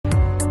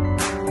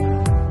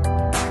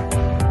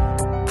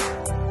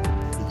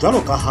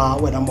Jwalo ka ha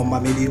wena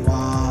momamedi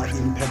wa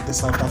Impact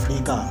South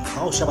Africa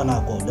ha o sheba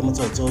nako le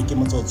motsotso ke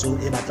motsotso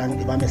e batlang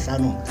e ba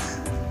mehlano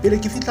pele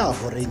ke fitla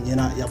hore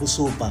nyena ya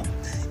bosupa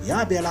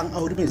ya belang a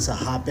hodimedisa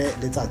hape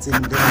letsatsing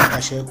le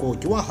kasheko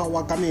ke wa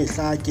hawa ka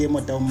mehla ke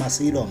Motaung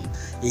Masilo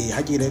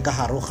ha ke ile ka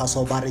haro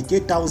kgaso ba re ke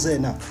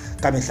 1000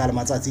 ka mehla le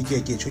matsatsi ke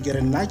tjho ke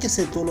re nna ke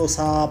setlolo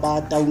sa ba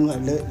Taung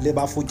le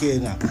ba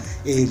Fokeng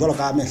jwalo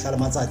ka mehla le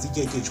matsatsi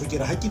ke tjho ke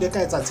re ha ke ile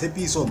ka etsa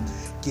tshepiso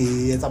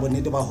ke etsa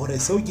bonnete ba hore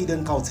seo ke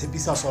ileng ka o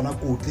tshepisa sona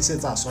ko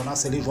tlisetsa sona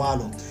se le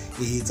jwalo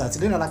tsatsi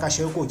lena la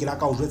kasheko ke la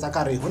ka o jwetsa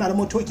ka re hona le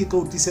motho ke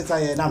tlo tlisetsa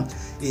yena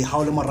ha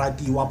o le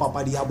morati wa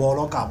papadi ya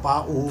bolo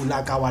kapa o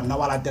la ka wa nna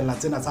wa latella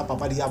tsena tsa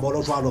papadi ya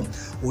bolo jwalo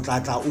o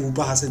tla tla o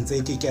utlwa ha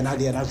sentse ke kena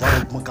le yena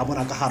jwalo ka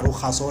mona ka haro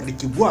kgaso re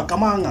ke bua ka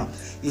manga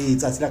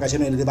tsatsi la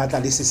kasheno le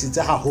batla le sisitse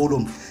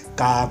haholo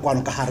ka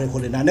kwano ka hare ho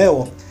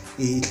lenaneo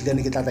tlile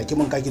ne ke tlatla ke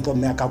monka ke tlo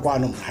mme ka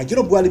kwano ha ke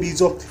re bua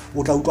lebitso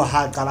o tla utlwa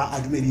ha qala a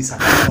dumedisa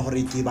ka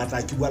hore ke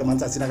batla ke bua le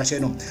matsatsi na ka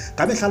sheno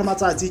ka mehla le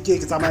matsatsi ke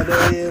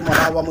tsamaile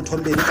morao wa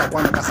Mothombeni ka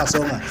kwano ka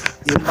Gasonga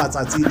empa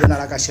tsatsi lena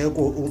la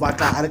kasheko o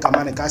batla a le ka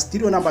mane ka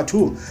studio number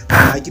 2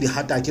 ha ke di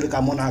hata ke le ka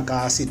mona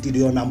ka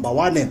studio number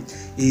 1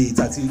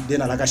 tsatsi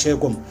lena la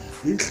kasheko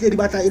tlile di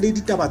batla ile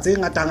ditaba tse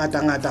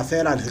ngata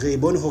fela re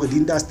bone hore di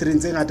industry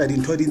tse ngata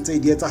dintho di ntse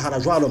di etsahala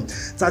jwalo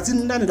tsatsi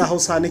nna ne la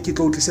hausane ke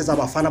tlo tlisetsa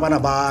bafana bana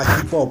ba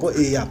hip hop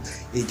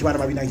ke bana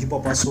ba binang hip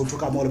hop Sotho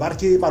ka mo le ba re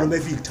ke Malome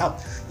Victor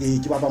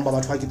ke ba bang ba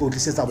batho ba ke tlo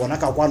tlisetsa bona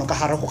ka kwano ka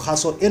hare go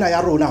kgaso ena ya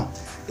rona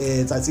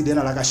tsatsi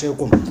lena la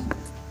kasheko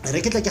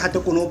re ke tla ke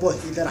hate konopo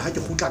e tla re ha ke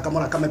gutla ka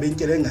mora ka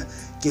mabenkeleng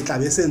ke tla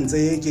be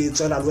sentse ke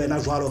tswela le wena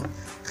jwalo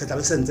re tla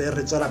be sentse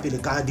re tswela pele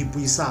ka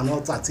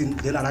dipuisano tsatsi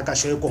lena la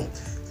kasheko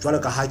jwalo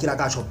ka ha ke la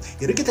ka tsho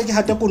re ke tla ke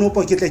hate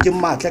konopo ke tle ke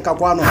mmatle ka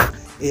kwano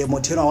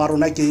mothena wa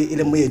rona ke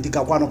ile moeti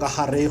ka kwano ka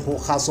hare go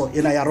kgaso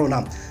ena ya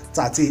rona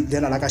tsatsi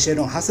lena la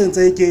kasheno ha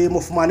sentse ke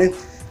mofumane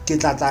ke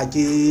tlatla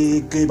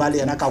ke ba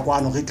le yena ka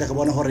kwano re tle re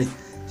bone hore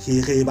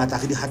re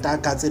batla re di hata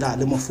ka tsela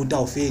le mofuta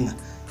ofeng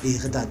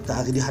re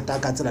tla re di hata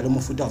ka tsela le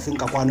mofuta ofeng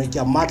ka kwano ke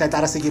matla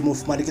tla re se ke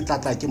mofumane ke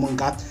tlatla ke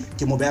monka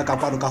ke mo beya ka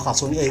kwano ka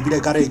gasong bile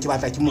ka re ke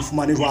batla ke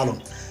mofumane jwalo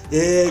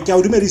ke a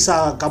o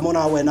dumedisa ka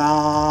mona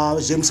wena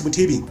James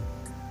Mothibi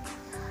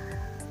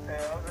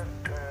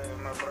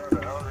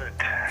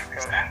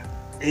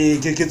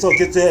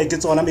ke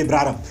tsona me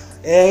brother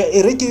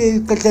re ke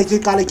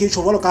kale ke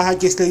tsholo ka ha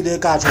ke stile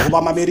ka tsho ba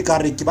mamedi ka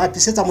re ke ba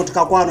tisetsa motho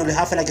ka kwano le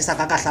ha fela ke sa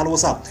ka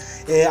hlalosa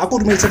a ko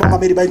dumetse ba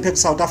mamedi ba Impact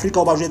South Africa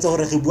o ba jwetse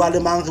hore re bua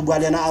le mang re bua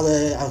le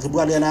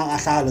yena a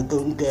hlale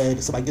ke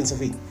sebakeng se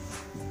feng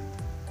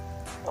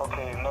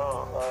okay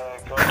no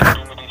go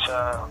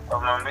dumedisa ba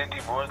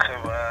mamedi bohle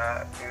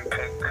ba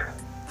Impact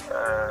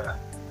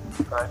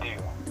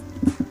radio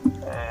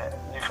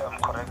if I'm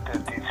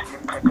corrected it's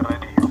Impact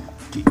radio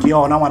ke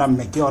yona ngwana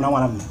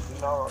mme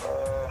no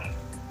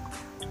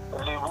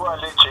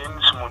Libuale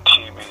James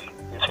Mothibi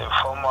is a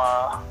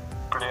former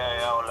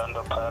player at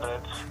Orlando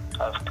Pirates.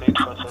 I've played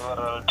for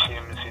several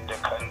teams in the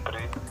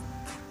country.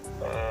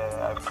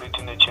 I've played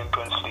in the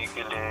Champions League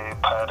in the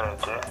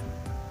Pirates.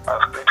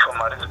 I've played for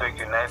Maritzburg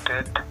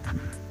United,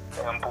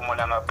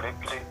 Mpumalanga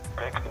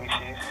Black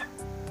Aces.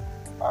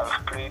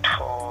 I've played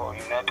for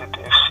United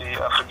FC,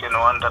 African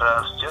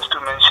Wanderers, just to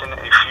mention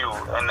a few.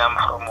 And I'm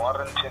from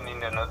Warrenton in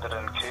the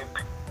Northern Cape.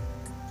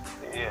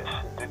 Yes,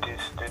 that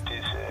is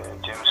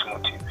James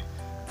Mothibi.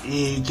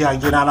 Ke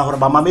a nana hore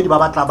ba mamedi ba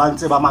batla ba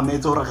ntse ba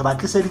mametse hore re ba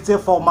tliseditse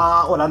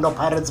former Orlando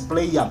Pirates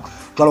player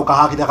jwalo ka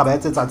ha ke ga ba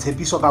etsetsa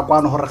tshepiso ka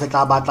kwano hore re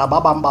tla batla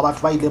ba bang ba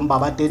batho ba ileng ba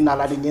ba teng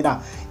nala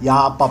lenyena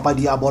ya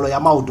papadi ya bolo ya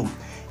maoto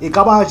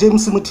ka ba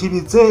James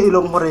Mothibi tse e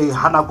leng hore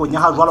ha nakong ya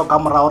ha jwalo ka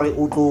mora hore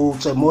o tlo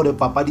tse mo le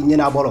papadi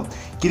nyena ya bolo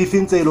ke di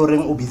fintse e le hore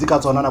o busy ka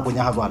tsona nakong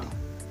ya ha jwale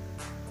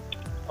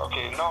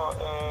okay no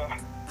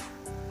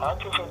ha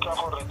ke fetsa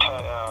go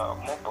retire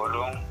mo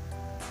bolong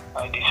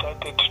I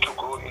decided to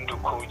go into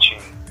coaching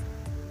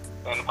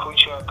and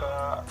coaching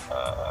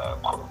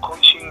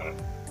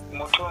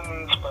motho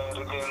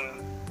inspiring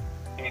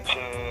it's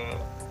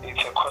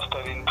a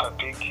Costarin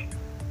Papik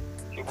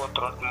ke bo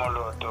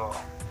Trotmoloto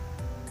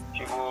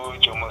ke bo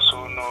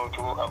Jomosono ke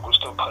bo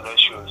Augusto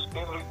Palacios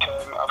every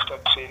time after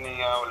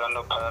training at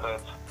Orlando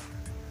Pirates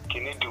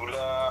ke ne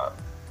dula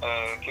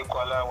ke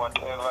kwala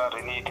whatever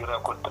re ne dira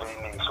ko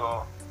training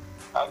so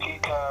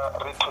akika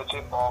re thotse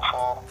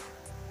ofo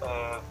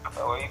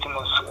it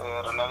was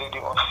renality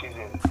off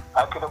season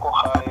akile ko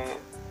gae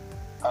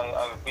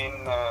I've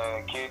been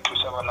to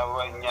Savannah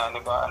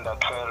under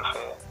 12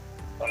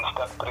 and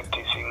start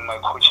practicing my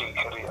coaching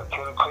career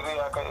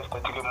ka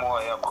started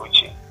more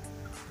coaching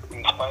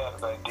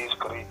inspired by these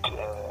great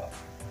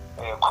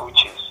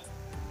coaches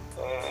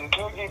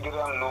into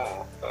dirang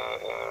no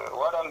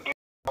what I'm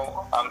doing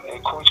now, I'm a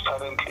coach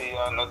currently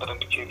at Northern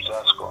Cape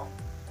Zasco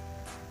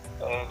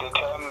the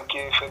time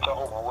ke fetsa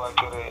go bua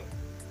kere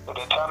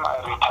the time I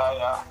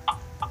retire,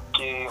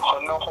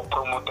 I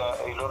promote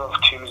a lot of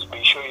teams,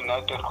 Bisho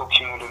United,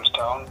 King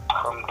Williamstown,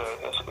 from the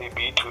SAB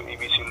to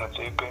ABC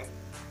Matsepe,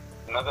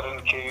 Northern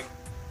Cape,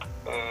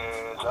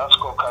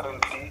 Zasco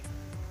currently,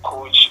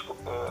 coach.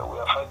 We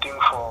are fighting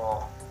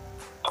for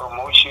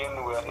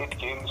promotion. We are 8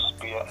 games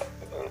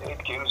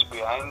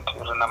behind.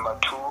 We're number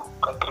 2,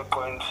 got 3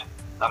 points.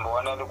 Number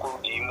 1 and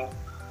Dimu.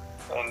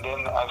 And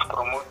then I've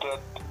promoted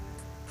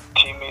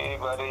team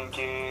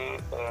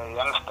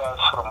youngsters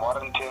from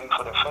Warrington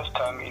for the first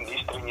time in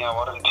history near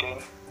Warrington.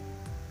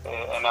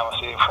 And I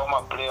was a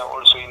former player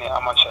also in the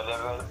amateur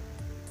level.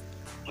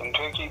 In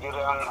Turkey,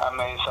 I'm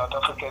a South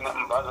African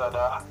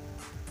ambassador,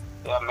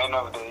 man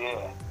of the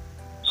year.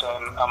 So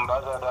I'm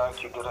ambassador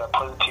to the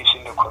politics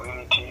in the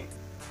community,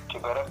 to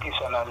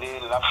represent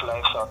Love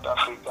Life South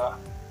Africa,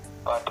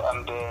 but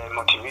I'm the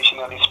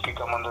motivational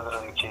speaker on the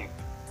Cape.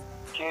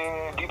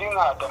 I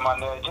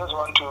just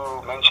want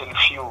to mention a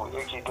few on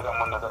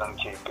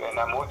Cape, and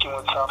I'm working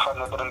with Safa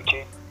Northern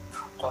Cape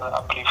for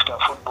uplifter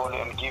football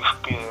and give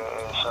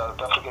South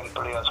African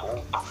players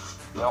hope.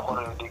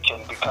 They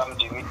can become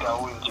Jimmy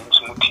Tau and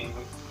James Muti,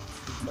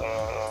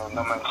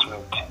 Norman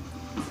Smith.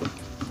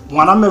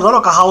 Ngwana mme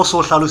jwalo ka ha o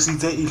so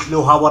hlalositse e hlile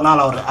ho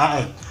bonala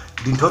hore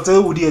dintho tse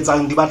o di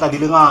etsang di batla di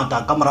le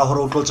ngata ka mora hore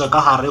o tlotswe ka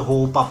hare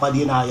ho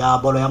papadi ena ya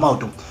bolo ya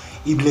maoto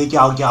ibile ke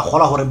a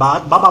gola hore ba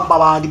bang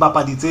ba di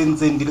bapadi tse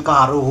ntseng di le ka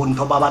hare ho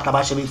ntho ba batla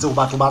ba shebetse ho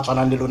batho ba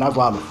tshwanang le lona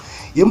jwalo.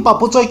 Empa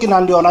potso e ke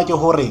nang le yona ke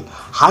hore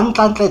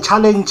hantlantle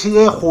challenge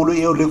e kgolo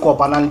eo le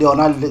kopanang le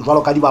yona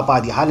jwalo ka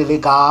dibapadi ha le le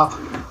ka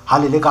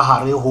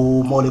hare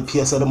ho mo le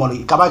PSL mo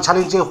le ka ba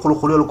challenge e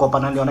kgolo le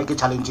kopanang le yona ke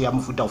challenge ya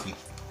mofuta ofe?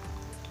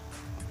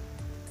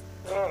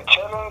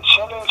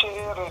 Challenge I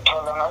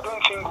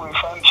don't think we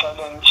find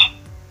challenge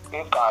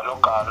kalo.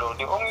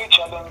 The only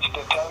challenge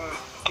the time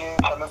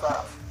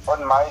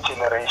on my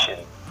generation,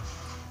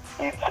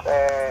 it's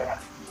the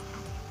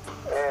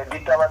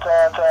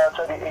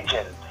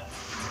agent.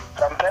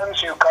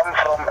 Sometimes you come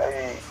from a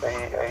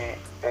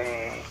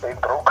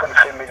broken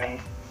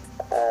family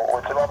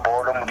or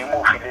bolo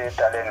mudimo file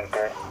talent,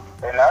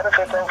 and other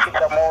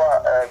fita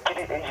more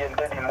kidi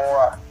agent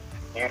more.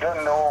 You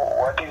don't know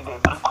what is the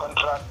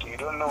contract, you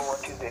don't know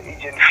what is the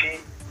agent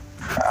fee.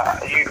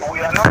 We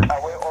are not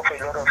aware of a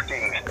lot of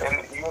things,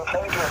 and you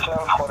find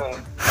yourself for a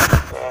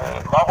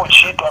babu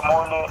cheat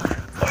amole,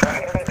 and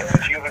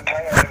you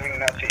retire having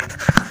nothing.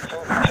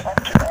 So it's up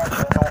to us,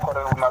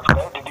 we must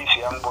guide these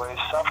young boys.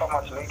 SAFA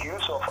must make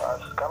use of us,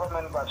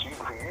 government must make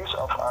use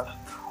of us,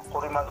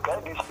 or we must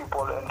guide these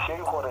people and say,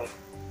 some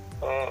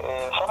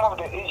of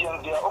the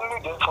agents, they are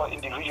only there for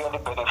individual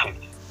benefit.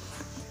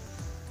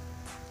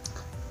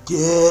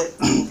 Ke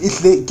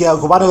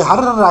go ba re ha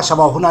re ra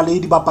shaba hona le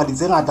dibapadi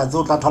tse ngata tse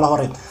o tla thola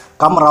hore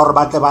ka mora hore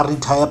ba tle ba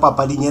retire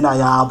papading ena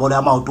ya bolo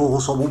ya maoto ho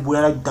so bo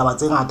buela ditaba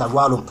tse ngata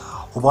jwalo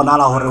ho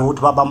bonala hore ho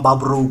thwa bang ba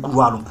broke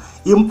jwalo.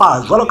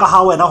 Empa jwalo ka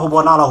ha wena ho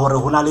bonala hore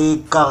hona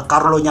le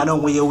karolonyana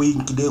engwe e o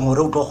inkileng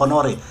hore o tlo kgona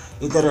hore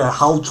e tle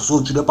ha o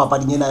tsotse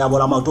papading ena ya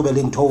bolo ya maoto be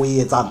le ntho o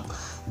e etsang.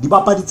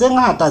 Dibapadi tse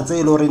ngata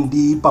tse le hore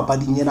di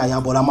papading ena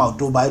ya bolo ya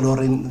maoto ba ile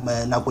hore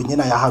nakong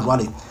ena ya ha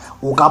jwale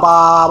o ka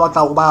ba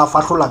batla go ba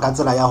fahlola ka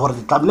tsela ya hore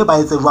tlamile ba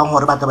etse jwang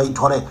hore ba tla ba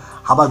ithore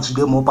ha ba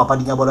tswile mo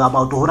papading ya bolo ya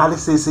maoto hona le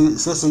se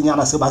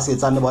senyana se ba se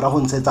etsang le bona ho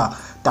ntshetsa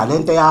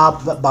talente ya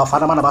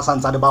bafana bana ba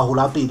santsane ba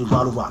hola pele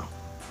jwalo.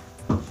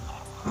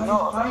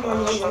 No, the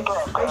only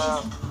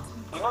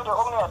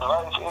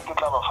advice is to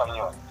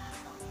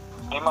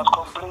they must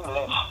complain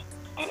less.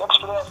 The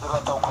ex-players do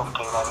not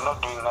complain and not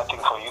doing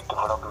nothing for youth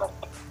development.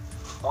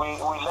 We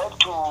like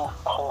to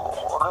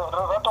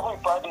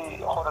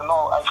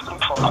I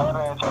played for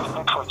Pirates, I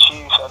played for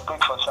Chiefs, I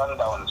played for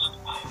Sundowns.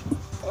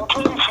 In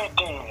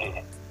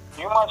 2015,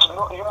 you must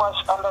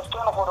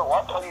understand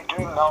what are you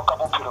doing now,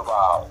 Cabo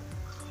Pilobao.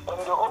 And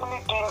the only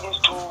thing is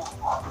to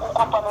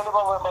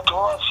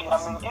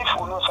if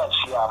Uno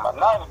Sasiyama.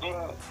 Now I've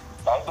been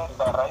guided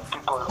by right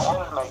people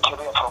all my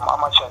career from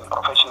amateur and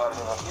professional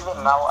level.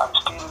 Even now I'm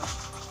still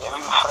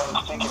having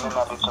friends taking in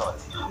a result.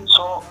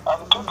 So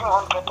I'm talking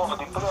on top of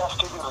the players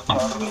still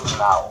retiring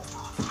now.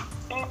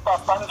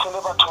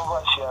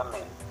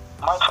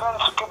 My friends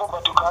Kibo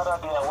Batukara,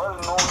 they are well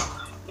known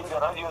in the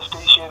radio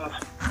stations.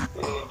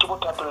 Kibo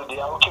Tapel, they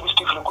are Kibo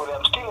Steve Lukore.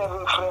 I'm still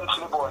having friends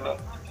Libone,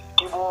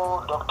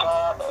 Kibo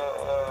Dr.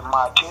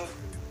 Martin,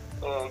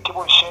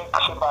 Kibo Sheikh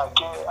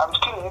Sebake. I'm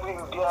still having,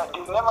 they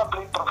never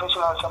played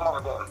professional, some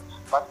of them,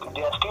 but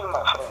they are still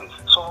my friends.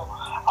 So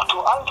to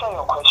answer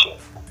your question,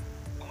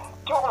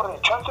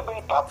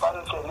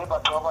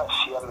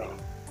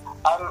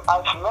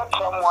 I've met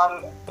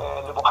someone,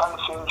 Lebokan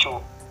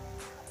Sencho,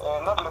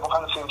 not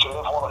Lebokan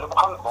Sencho,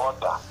 Lebokan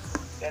Border,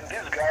 and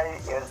this guy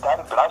has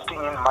done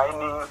blasting in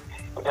mining.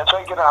 That's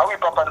why we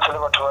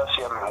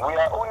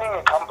are owning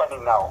a company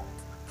now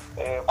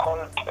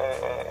called,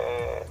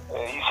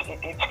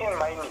 it's in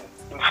mining,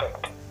 in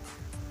fact.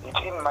 It's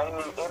in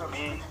mining,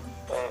 MB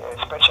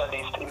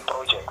specialist in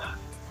projects.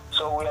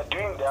 So we are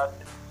doing that.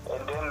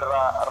 And then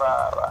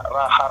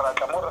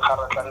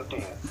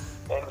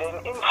and then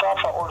in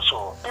SAFA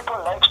also, people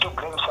like to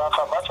blame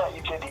SAFA, but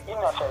it's the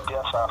inner side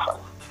of SAFA.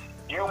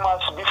 You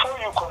must, before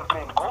you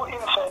complain, go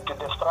inside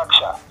the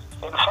structure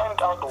and find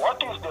out what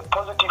is the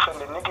positive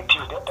and the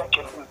negative that I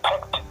can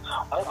impact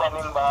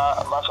moving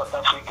by South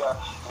Africa,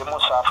 the more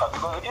SAFA.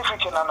 Because if you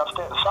can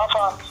understand,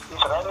 SAFA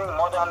is running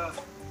more than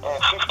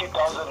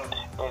 50,000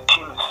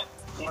 teams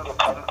in the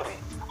country,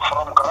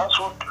 from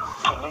grassroots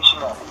to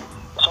national.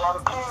 So I'm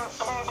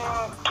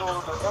pleading to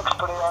the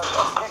ex-players,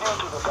 I'm pleading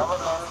to the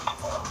government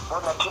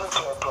on a team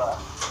to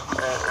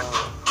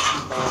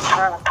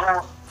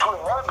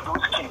help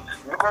those kids.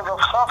 Because of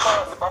SAFA,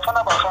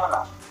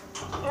 Bafana.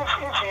 If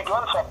you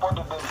don't support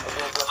the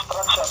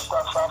structure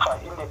of SAFA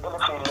in the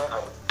LFA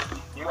level,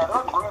 you are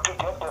not going to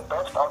get the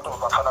best out of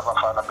Bafana.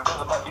 Because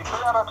the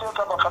player of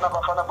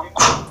Bafana, we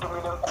go to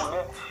Milan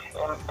Kune,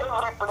 and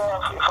every player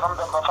from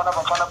the Bafana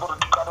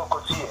Burtukado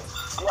Kozie,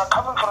 they are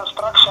coming from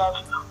structures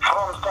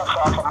from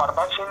SAFA,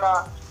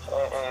 Marbashina,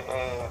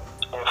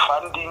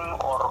 funding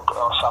or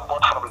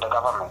support from the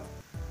government.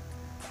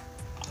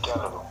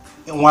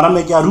 Ngwana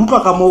me ke a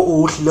rutlwa ka mo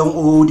o hlileng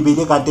o di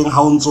bele ka teng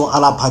ha o ntso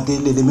ala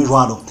phatele le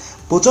mejwalo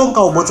potsong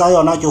ka o botsa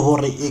yona ke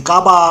hore e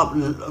ka ba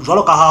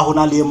jwalo ka ha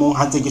hona le mong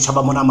ha ntse ke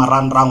tshaba mona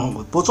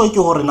marangrang potso ke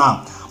hore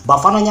na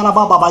bafananyana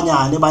ba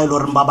banyane ba ile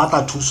hore ba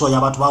batla thuso ya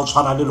batho ba o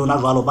tshwana le lona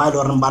jwalo ba ile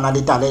hore ba na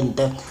le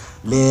talente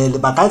le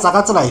ba ka etsa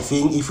ka tsela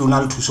efeng if una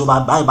le thuso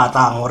ba e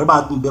batlang hore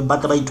ba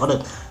tle ba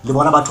ithole le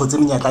bona ba thotse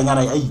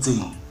menyatlanyana ya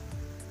itseng.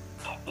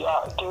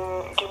 Yeah,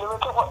 ke le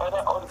metso go era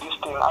on this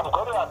thing. I've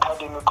got an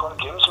academy called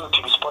James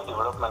Mutibi Sport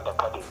Development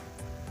Academy.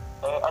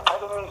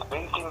 Academy is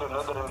based in the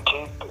Northern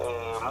Cape,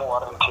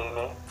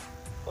 Moarantene,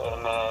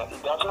 and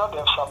it does not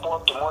have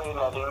support more in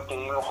a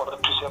paying or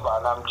to save.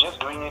 And I'm just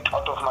doing it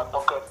out of my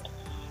pocket.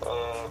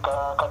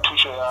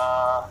 Katusha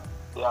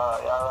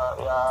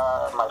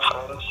my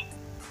friends,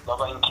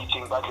 Baba in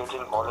teaching,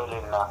 budgeting,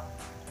 Mololena.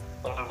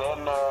 And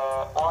then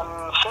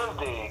on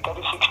Thursday,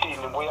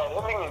 16, we are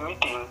having a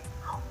meeting.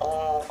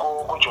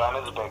 Go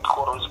Johannesburg,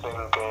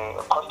 Rosebank.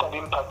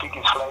 Constantine Papik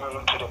is flying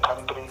into the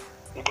country.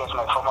 It was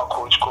my former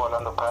coach,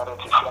 Orlando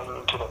Pirates, is flying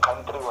into the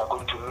country. We are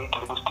going to meet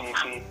Libu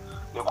Stevie,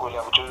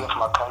 Joseph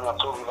Makanya,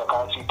 Tovi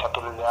Nakasi,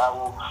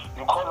 Tapeleau.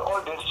 You call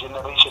all this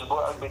generation,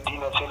 Bo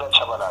Albertina, Sela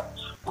Chabalat.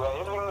 We are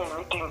having a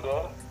meeting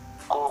there,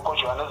 go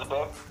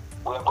Johannesburg.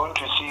 We are going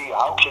to see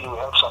how can we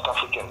help South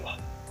Africans.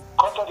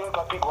 Constantine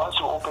Papik wants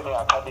to open an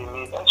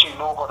academy. As you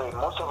know,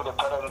 most of the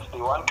parents,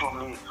 they want to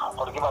meet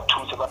or give a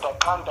tutor, but I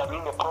can't. I'm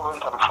in the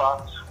province, I'm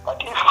far.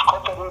 But if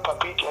Constantine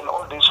Papik and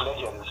all these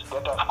legends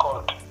that I've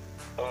called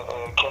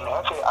can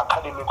have an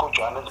academy go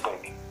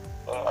Johannesburg,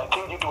 I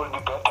think it will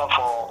be better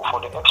for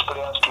the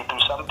ex-players to do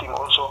something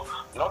also,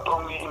 not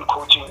only in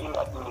coaching, in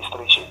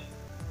administration.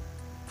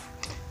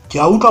 Ke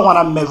a utlwa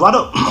ngwana mme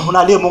jwalo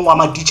hona le mongwe wa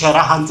matitjhere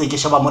ha ntse ke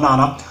sheba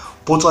monana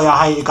potso ya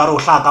hae e ka re o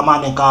hlaka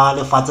mane ka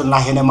lefatsheng la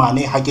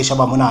Henemane ha ke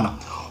sheba monana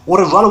o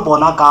re jwalo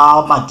bona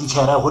ka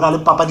matitjhere hona le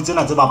papadi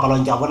tsena tse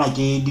bapalwang ke a bona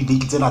ke di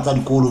league tsena tsa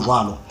dikolo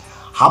jwalo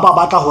ha ba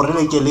batla hore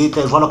le ke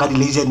letle jwalo ka di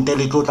legend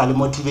le tlotla le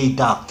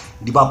motivator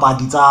di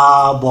bapadi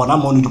tsa bona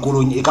mono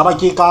dikolong e ka ba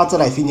ke ka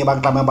tsela efeng e ba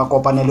tlameha ba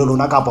kopane le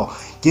lona kapo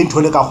ke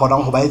ntho le ka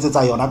kgonang ho ba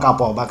etsetsa yona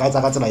kapo ba ka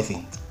etsa ka tsela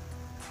efeng?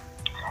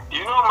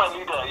 You know, my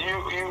leader, you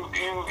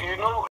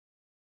know,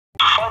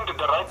 find the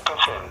right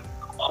person.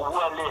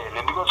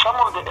 Because some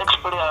of the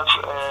ex-players,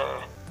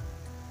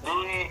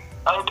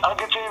 I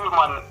can say,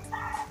 man,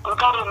 no,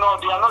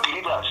 they are not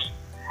leaders.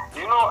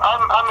 You know,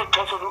 I'm a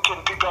person who can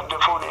pick up the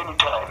phone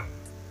anytime.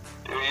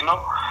 You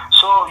know,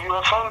 so you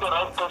will find the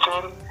right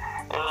person.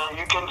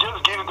 You can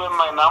just give them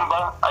my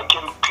number. I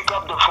can pick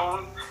up the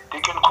phone.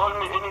 They can call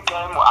me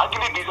anytime.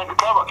 Actually,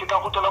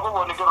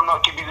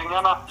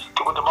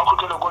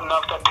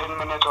 after 10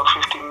 minutes or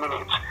 15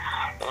 minutes.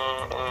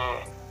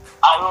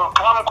 I will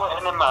come to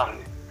any man.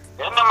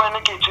 Any money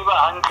can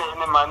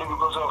any money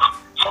because of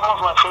some of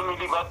my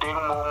family but they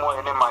more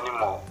any money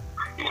more.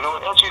 You know,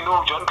 as you know,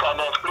 John Kale,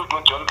 I've played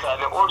with John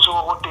Kale, also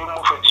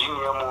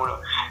Virginia more.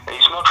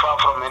 It's not far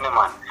from any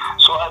man.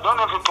 So I don't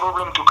have a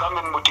problem to come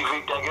and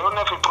motivate. I don't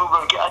have a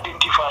problem to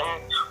identify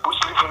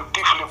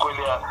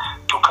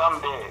to come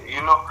there,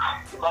 you know.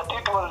 But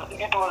it will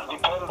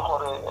depend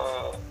for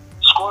a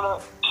scholar,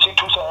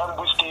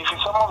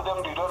 some of them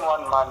they don't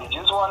want money,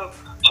 just want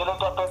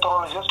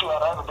petrol just to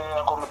arrive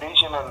there,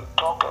 accommodation and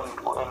talk and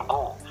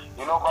go.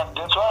 You know, but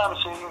that's why I'm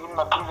saying in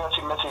my previous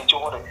message,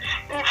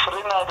 if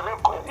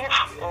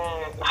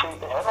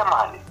any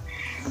money,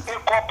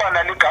 if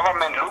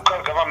government,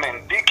 local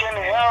government, they can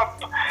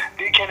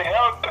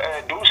help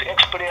those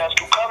ex-players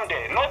to come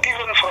there, not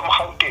even from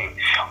Gauteng.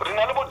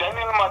 Renalbo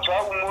Daniel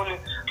Matsaumole,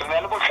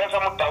 Renalbo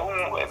Kazamo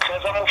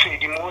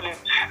Fedimole,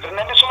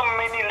 Renalbo so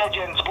many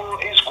legends, Bo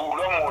is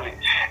Gulamole.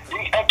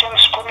 I can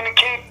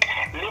communicate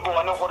Libo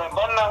and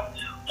Horebana,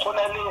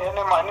 Honali,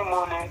 Henemani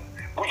Mole.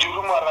 Go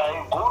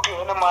to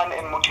any man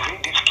and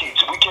motivate these kids.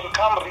 We can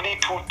come really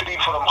 2-3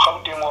 from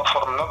Gauteng or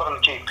from Northern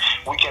Cape.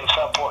 We can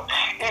support.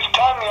 It's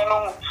time, you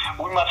know,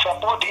 we must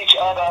support each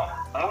other.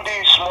 Moody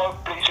small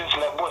places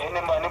like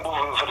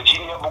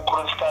Virginia,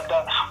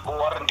 Bukurustata,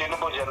 Warrantene,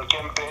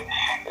 Jankempe,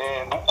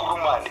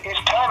 Bukuruman.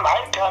 It's time,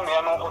 high time,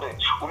 you know.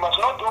 We must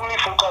not only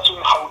focus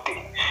on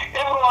Gauteng.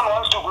 Everyone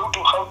wants to go to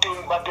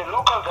Gauteng, but the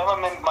local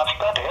government must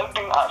start helping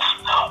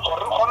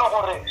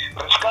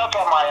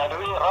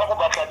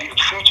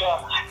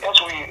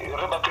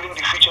killing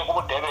the future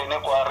go Durban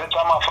kwa re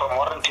tsama from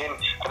Warrenton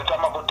re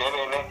tsama go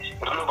Durban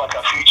re lo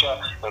batla future,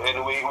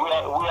 and we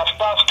are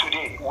stars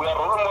today, we are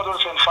role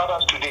models and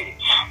fathers today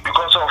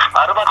because of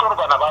are ba tlo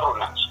bana ba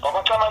rona ba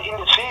ba tsama in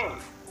the same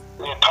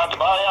path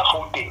ba ya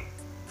Gauteng.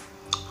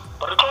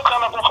 But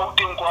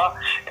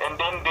and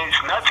then there's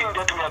nothing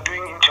that we are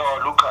doing into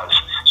our locals.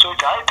 So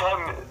it's high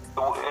time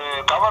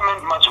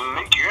government must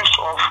make use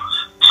of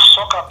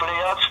soccer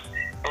players,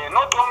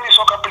 not only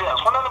soccer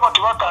players.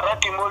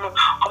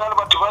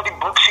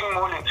 Boxing,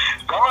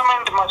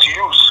 government must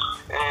use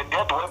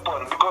that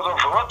weapon because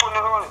of weapon.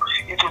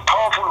 It's a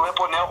powerful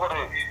weapon.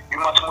 You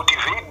must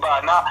motivate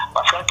bana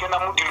basakena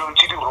mudilong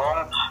tshidi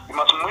wrong. You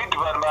must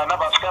motivate bana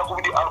basaka go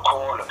di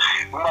alcohol.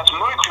 You must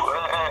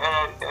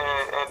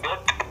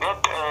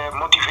that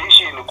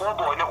motivation go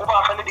bone go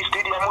ba gale di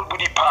stadium go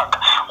di park.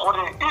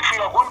 If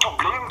you are going to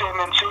blame them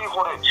and say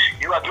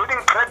you are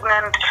getting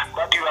pregnant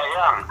but you are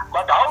young,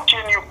 but how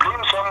can you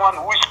blame someone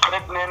who is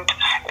pregnant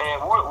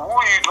who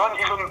you don't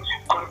even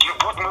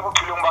contribute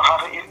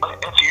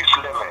at youth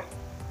level?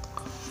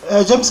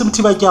 James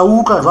Mthiba ke a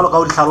utlwa jwalo ka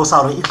o dihlalosa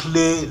hore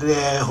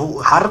ehlile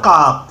ha re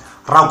ka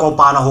ra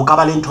kopana ho ka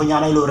ba le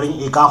nthonyana ile hore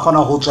e ka kgona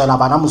ho tswela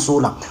bana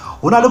mosola.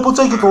 Hona le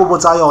potso ke tlo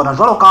botsa yona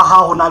jwalo ka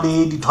ha hona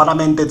le di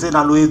tournament tse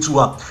na lo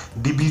etsuwa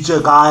di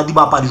bitswe ka di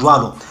bapadi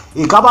jwalo.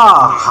 E ka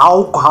ba ha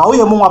o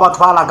ye mongwa batho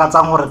ba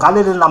lakatsang hore ka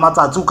le la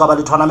matsatsi o ka ba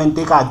le tournament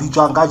e ka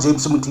bitswang ka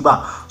James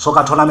Mthiba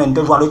soccer tournament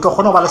jwalo e tlo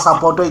kgona ho ba le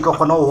support e tlo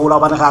kgona ho hola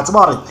bana ga tseba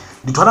hore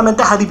di tournament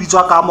ha di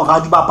bitswa ka mora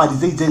di bapadi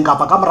tse itseng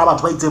kapa ka mora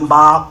batho ba itseng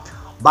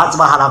ba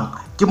tsebahalang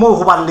ke mo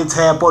ho ba le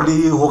tshepo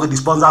le hore di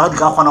sponsor di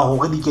ka kgona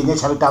hore di kenye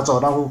tšhelete ya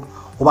tsona ho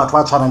batho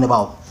ba tshwana le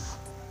bao.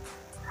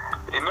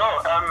 You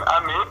know,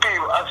 I'm happy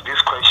you asked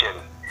this question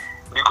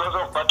because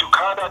of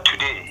Batukada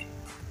today.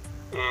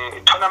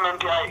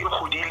 Tournament ya e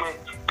godile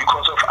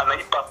because of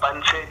Anaipa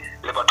Panse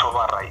le batho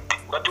ba right.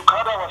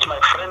 Batukada was my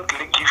friend, the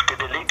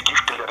late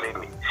gift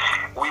Leremi.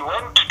 We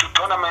went to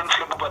tournaments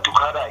le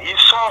Batukada. He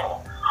saw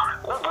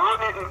the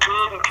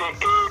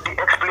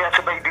ex-players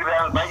by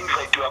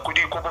invite to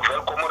Akudi Kobo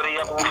Velcom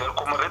Rea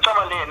Velcom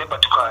Retamale and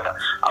Batukada,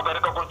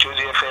 America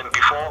Josie FM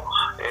before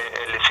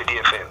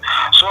LCDFM.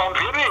 So I'm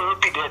very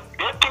happy that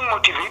that thing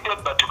motivated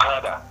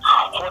Batukada.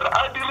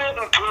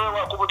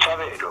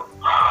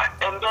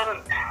 And then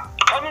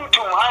coming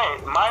to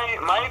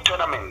my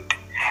tournament,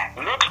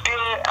 next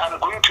year I'm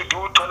going to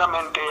do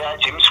tournament there,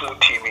 James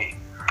Muthibi.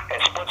 A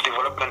sports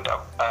development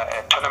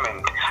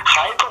tournament.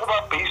 It is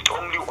based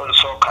only on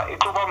soccer. It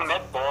is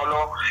netball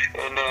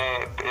and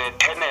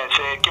tennis.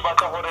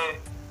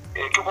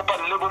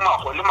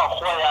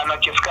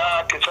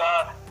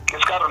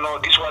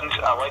 This one is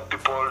white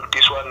people,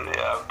 this one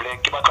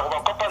black.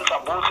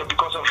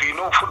 Because of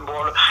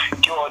football,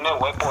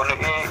 weapon,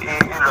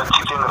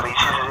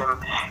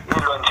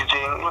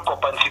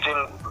 racism,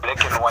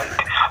 black and white.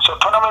 So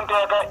tournament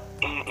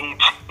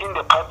it's in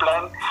the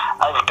pipeline.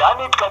 I've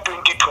done it in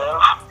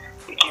 2012.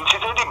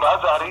 Consider the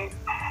Bazari,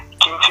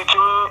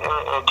 consider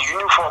the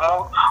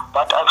uniform,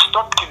 but I've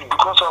stopped it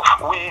because of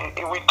we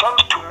tend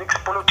to mix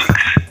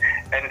politics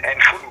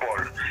and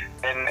football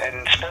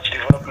and sports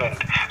development.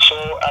 So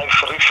I've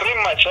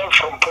refrained myself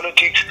from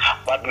politics,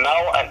 but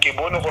now if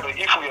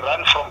we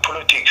run from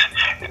politics,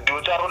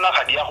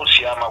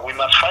 we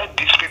must fight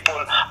these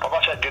people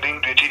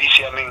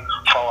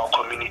for our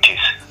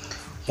communities.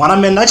 One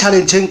of the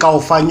challenging ka o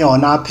fa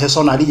yona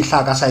personally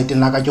ihlaka site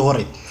nna ka ke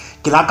hore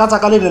ke lakatsa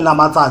ka le nna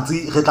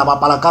matsatsi re tla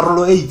bapala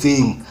karolo e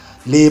itseng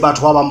le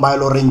batho ba bang ba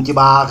ile reng ke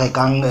ba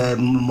rekang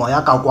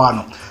moya ka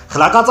kwano re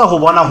lakatsa ho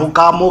bona ho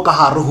ka mo ka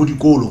hare ho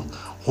dikolo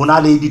hona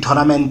le di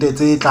tournament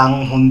tse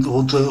tlang ho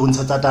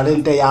ntshetsa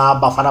talente ya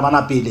bafana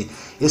bana pele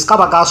e ska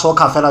ba ka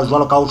soccer fela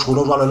jwalo ka o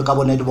tsholo jwalo le ka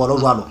bo netball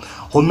jwalo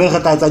ho mme re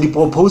tla etsa di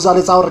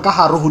proposal tsa hore ka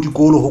hare ho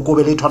dikolo ho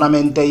kobe le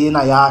tournament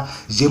ena ya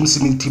James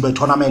Mthiba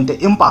tournament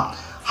empa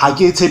ha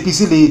ke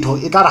tshepise letho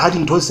e tla re ha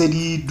dintho se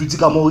di dutse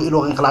ka mo e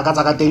lo reng re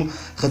lakatsa ka teng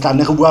re tla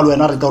ne re bua le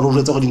wena re tla re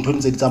jwetse gore dintho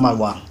ntse di tsamaya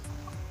jwang.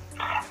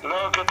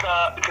 No, ke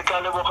tla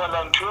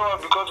lebogela ntho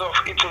because of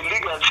it's a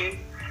legacy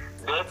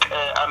that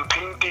I'm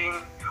painting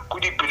ku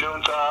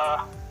dipelong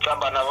tsa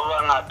bana ba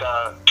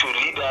bangata to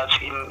lead us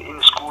in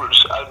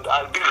schools.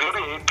 I'll be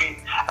very happy.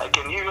 I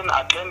can even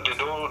attend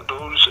those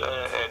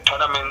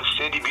tournaments.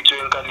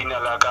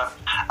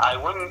 I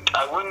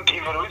won't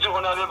even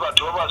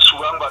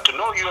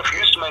no, you have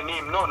used my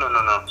name. No. The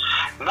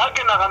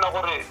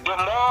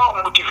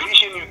more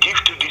motivation you give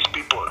to these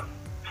people,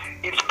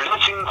 it's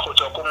blessing go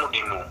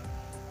Modimo.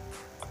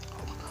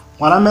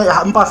 Wana me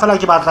mpa fela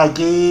ke batla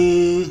ke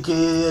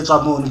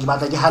tswa mono ke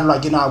batla ke halwa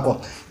ke nako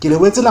ke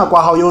lebetse nako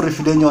ha yo re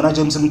fileng yona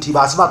James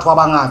Mthiba se batho ba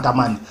bangata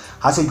man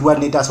ha se dua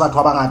nnete se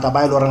batho ba bangata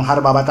ba ile reng ha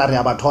re ba batla re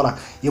ya bathola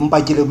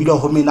empa ke lebile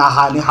ho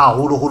menahane ha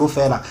holo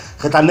fela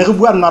re tla ne re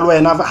bua nna le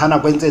wena ha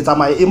nako entse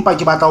tsamaya empa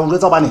ke batla ho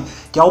jwetsa bane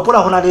ke a hopola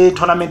hona le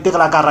tournament ke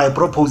la ka ra e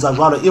proposal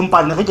jwalo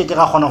empa ne re ke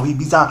ga gona ho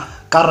ibitsa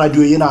ka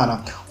radio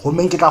yenana ho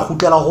meng ke tla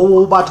gutlela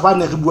ho batho ba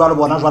ne re bua le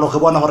bona jwalo re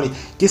bona hore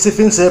ke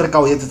sefeng se re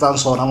ka o etsetsang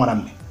sona ngwana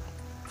mme.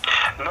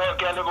 No,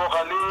 ke a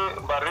leboga le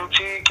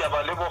baretsi ke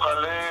ba leboga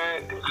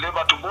le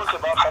batho bohle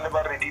ba kgale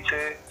ba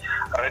reditse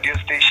radio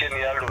station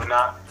ya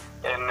lona,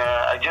 and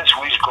I just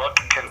wish God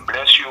can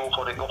bless you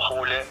for the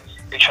gole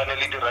e channel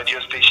the radio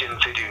station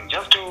tse ding.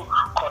 Just to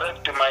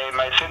correct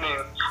my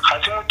surname,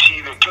 ga se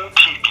Mothibi, ke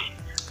Mothibi,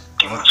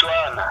 ke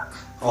Motswana.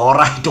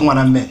 Alright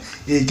ngwana mme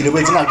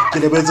ke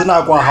lebetse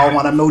na kwa ha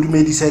ngwana mme o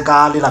dumedise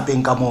ka le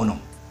lapeng ka mono.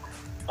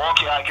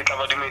 Okay, ke tla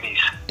ba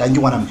dumedisa. Thank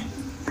you ngwana mme.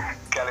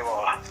 Ke a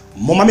leboha.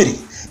 Momamedi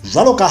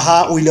jwalo ka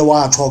ha o ile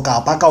wa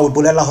thoka ba ka o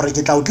bolela hore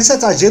ke tla o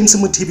tlisetsa James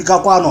Mothibi ka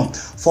kwano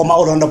former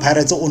Orlando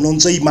Pirates o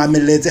nontso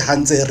imamelletse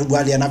hantse re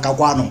bua le yena ka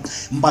kwano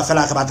mpa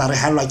fela re batla re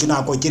hallwa ke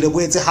nako ke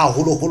leboetse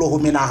haholo ho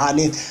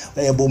menahane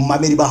bo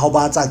mmamedi ba hao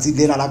ba tsatsi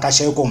lena la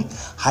kasheko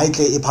ha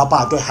itle e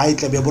phapatwe ha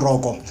itle be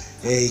boroko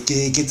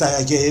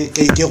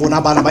ke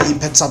rona bana ba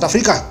Impact South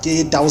Africa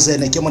ke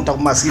 1000 ke Montako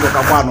Mafilo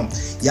ka kwano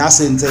ya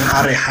sentseng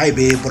a re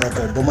haibe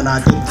boroko bo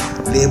monate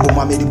le bo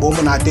mamedi bo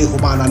monate ho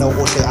bana le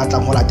hohle a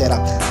tlang ho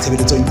latela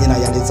tshebeletsong ena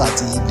ya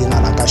letsatsi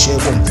lena la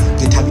kasheko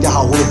ke thabile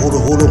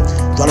haholo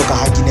jwalo ka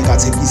ha ke ne ka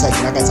tshepisa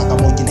ke la ka etsa ka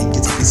mo ke ne ke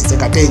tshepisitse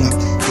ka teng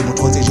ke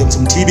motho o tse James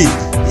Mothibi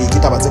ke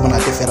taba tse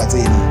monate fela tse